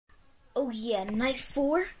yeah, night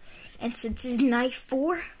 4. And since it's night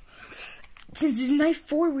 4,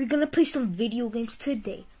 we're gonna play some video games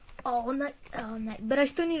today. All night. But I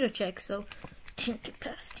still need to check, so can't get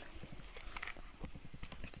past.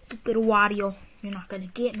 Stupid Wario, you're not gonna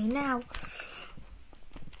get me now.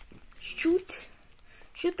 Shoot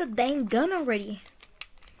the dang gun already.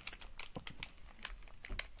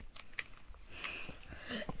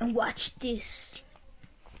 And watch this.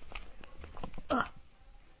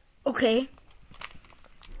 Okay.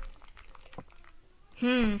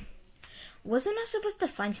 Wasn't I supposed to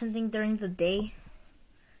find something during the day?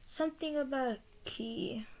 Something about a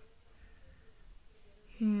key.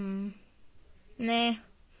 Nah.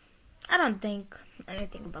 I don't think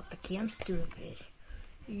anything about the key. I'm stupid.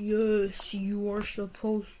 Yes, you are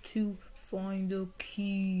supposed to find a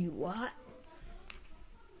key. What?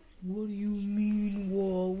 What do you mean?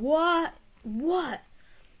 What? What?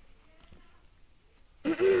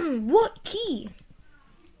 What key?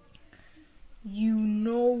 You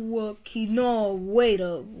know what key? No, wait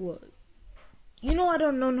up. What? You know I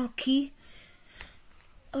don't know no key.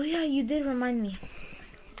 Oh yeah, you did remind me.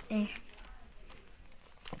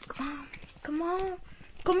 Come on.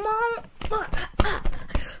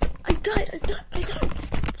 I died.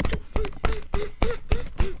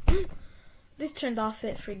 This turned off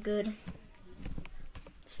it for good.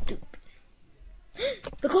 Stupid.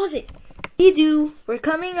 The closet. We do. We're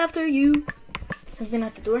coming after you. Something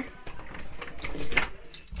at the door.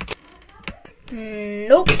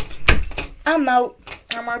 Nope. I'm out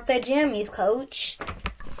the jammies, coach.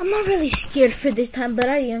 I'm not really scared for this time, but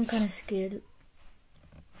I am kind of scared.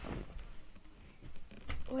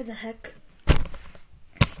 What the heck?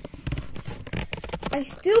 I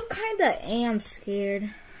still kind of am scared.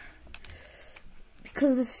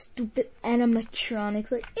 Because of the stupid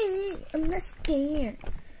animatronics. Like, I'm not scared.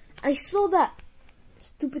 I saw that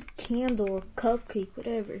stupid candle or cupcake,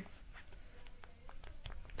 whatever.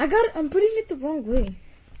 I'm putting it the wrong way.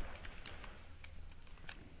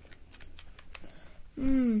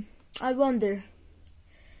 I wonder.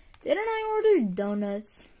 Didn't I order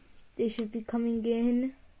donuts? They should be coming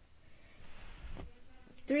in.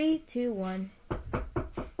 3, 2, 1.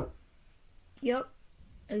 Yup.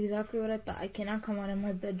 Exactly what I thought. I cannot come out of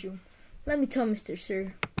my bedroom. Let me tell Mr.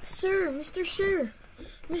 Sir. Mr.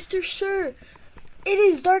 Sir. It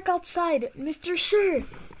is dark outside. Mr. Sir.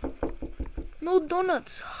 No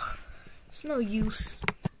donuts. It's no use.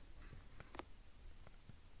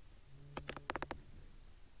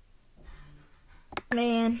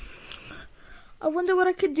 Man. I wonder what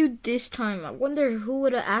I could do this time. I wonder who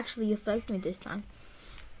would actually affect me this time.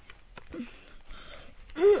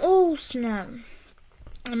 Oh, snap.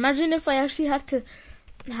 Imagine if I actually have to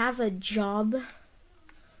have a job.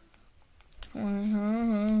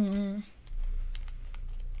 Who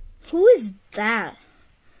is that?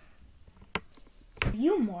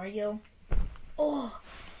 You, Mario. Oh,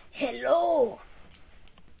 hello.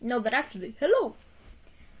 No, but actually, hello.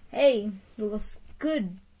 Hey, what's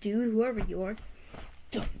good, dude, whoever you are.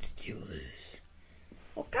 Don't do this.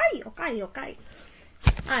 Okay.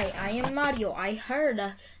 Hi, I am Mario. I heard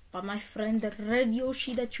by my friend Red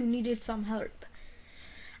Yoshi that you needed some help.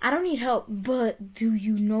 I don't need help, but do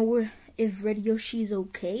you know if Red Yoshi is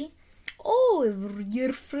okay? Oh, if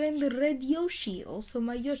your friend Red Yoshi, also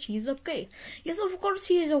my Yoshi, is okay. Yes, of course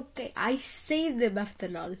he is okay. I saved him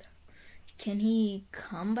after all. Can he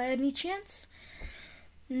come by any chance?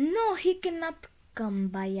 No, he cannot come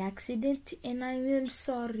by accident, and I am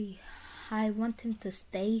sorry. I want him to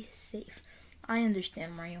stay safe. I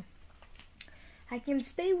understand, Mario. I can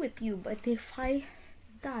stay with you, but if I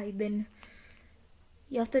die, then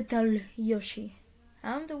you have to tell Yoshi.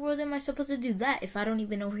 How in the world am I supposed to do that if I don't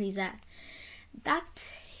even know where he's at? That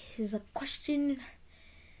is a question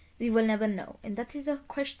we will never know. And that is a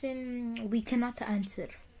question we cannot answer.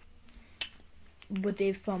 But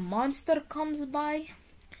if a monster comes by,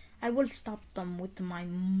 I will stop them with my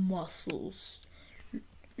muscles.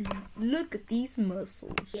 Look at these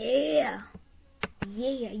muscles. Yeah,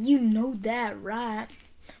 you know that, right?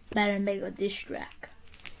 Better make a diss track.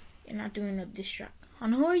 You're not doing a diss track.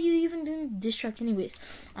 On who are you even doing diss track anyways?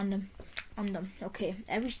 On them. Okay,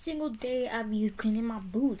 every single day I be cleaning my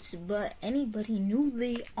boots, but anybody knew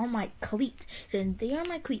they are my cleats. Since they are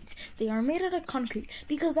my cleats, they are made out of concrete.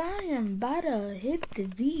 Because I am about to hit the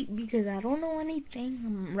deep because I don't know anything.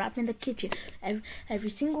 I'm rapping the kitchen. Every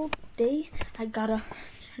single day I gotta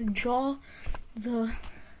draw the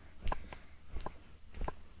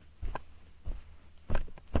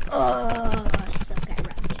I suck at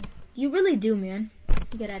rapping. You really do, man.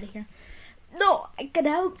 Get out of here. No, I can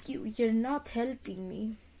help you. You're not helping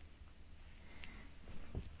me.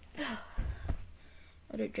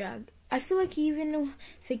 Twitter drag. I feel like he even knew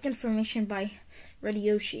fake information by Red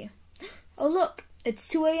Yoshi. Oh look, it's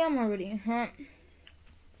 2 a.m. already, huh?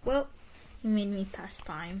 Well, you made me pass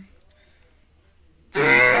time.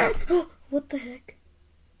 What the heck?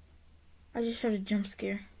 I just had a jump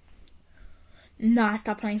scare. Nah,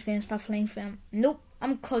 stop playing fam, stop playing fam. Nope,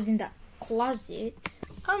 I'm closing that closet.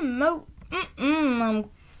 I'm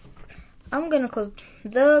gonna close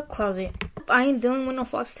the closet. I ain't dealing with no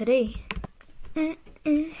fox today.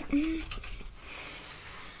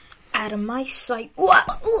 Out of my sight.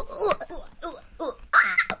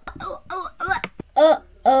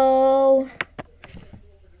 Uh-oh.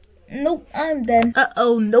 Nope, I'm dead.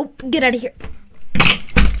 Uh-oh, nope. Get out of here.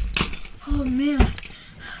 Oh, man.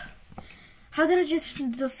 How did I just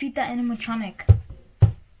defeat that animatronic?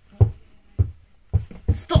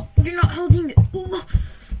 Stop. You're not holding it.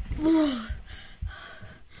 I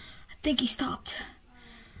think he stopped.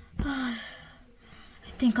 I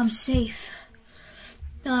think I'm safe.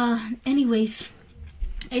 Anyways,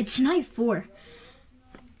 it's night 4.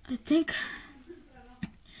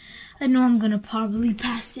 I know I'm gonna probably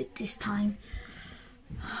pass it this time.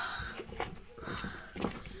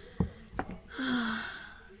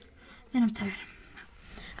 Man, I'm tired.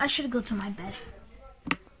 I should go to my bed.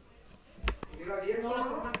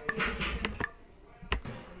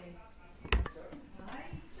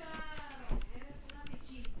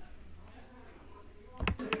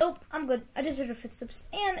 Oh, I'm good. I just heard her footsteps.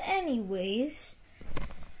 And anyways,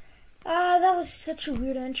 that was such a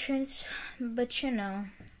weird entrance. But you know,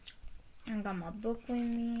 I got my book with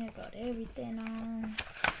me. I got everything on.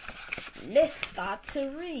 Let's start to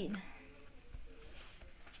read.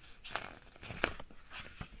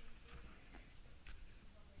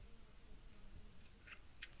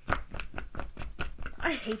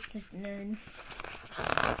 I hate this nerd.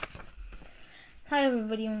 Hi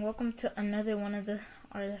everybody and welcome to another one of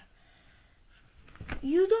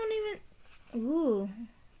you don't even, ooh,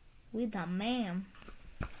 with a ma'am.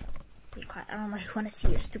 Be quiet, I don't want to see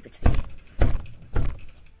your stupid face.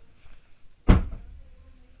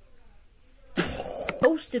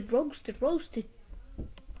 Roasted.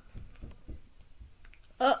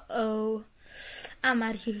 Uh-oh. I'm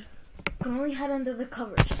out of here. I can only hide under the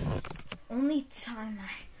covers. Only time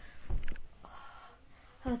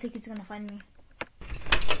I don't think it's gonna find me.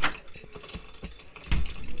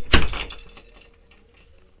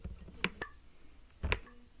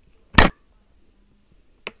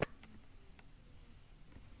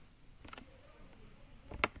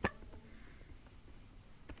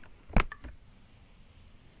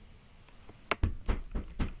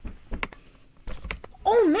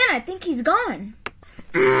 Oh man, I think he's gone.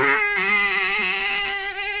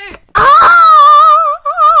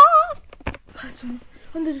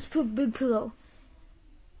 Under this big pillow.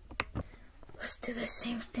 Let's do the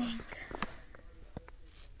same thing.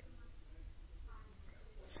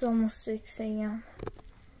 It's almost 6 a.m.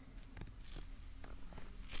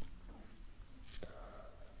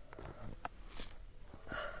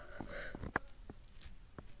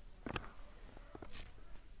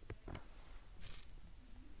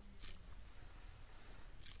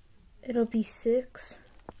 It'll be 6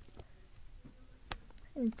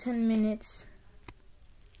 in 10 minutes.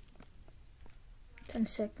 10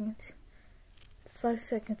 seconds. 5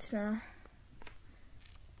 seconds now.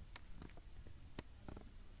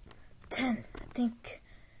 10. I think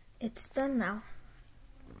it's done now.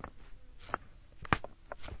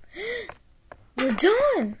 We're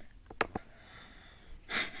done!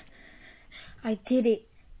 I did it.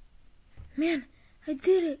 Man, I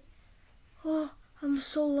did it. Oh, I'm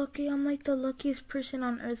so lucky. I'm like the luckiest person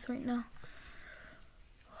on earth right now.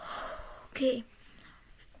 Okay.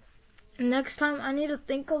 Next time, I need to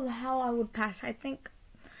think of how I would pass. I think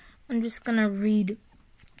I'm just gonna read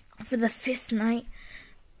for the 5th night.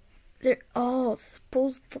 They're all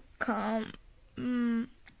supposed to come.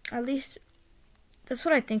 At least, that's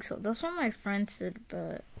what I think so. That's what my friend said,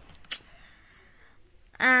 but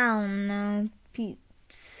I don't know,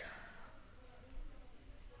 peeps.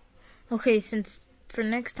 Okay, since for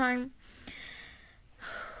next time,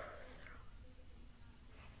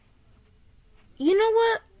 you know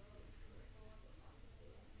what?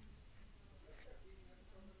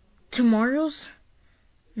 Tomorrow's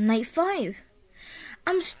night 5.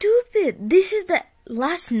 I'm stupid. This is the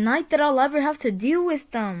last night that I'll ever have to deal with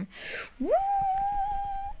them. Woo!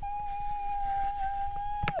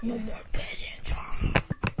 No more peasants.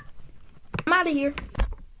 I'm out of here.